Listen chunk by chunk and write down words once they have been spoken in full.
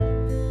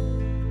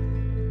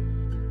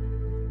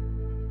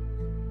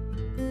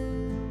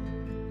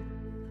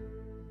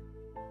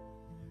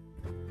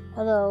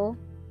Hello,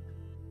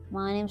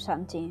 my name's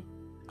Santi.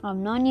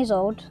 I'm 9 years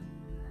old,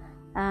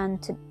 and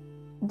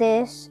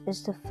this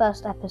is the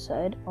first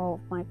episode of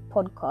my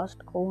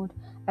podcast called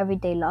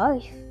Everyday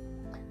Life.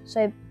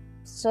 So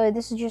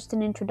this is just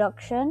an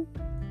introduction.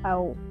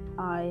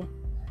 I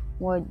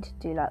won't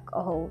do like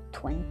a whole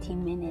 20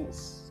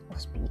 minutes of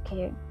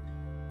speaking.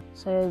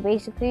 So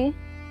basically,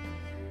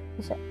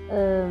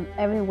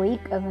 every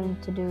week I'm going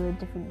to do a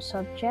different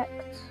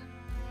subject,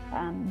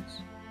 and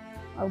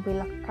I'll be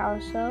like a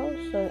carousel,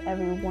 so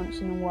every once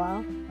in a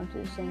while I'll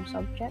do the same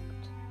subject,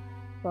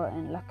 but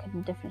in like a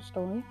different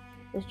story.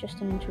 It's just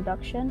an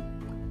introduction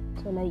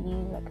to let you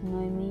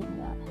know me and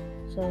that.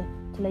 So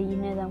to let you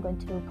know that I'm going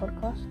to do a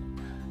podcast.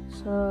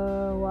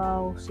 So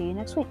I'll see you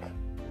next week.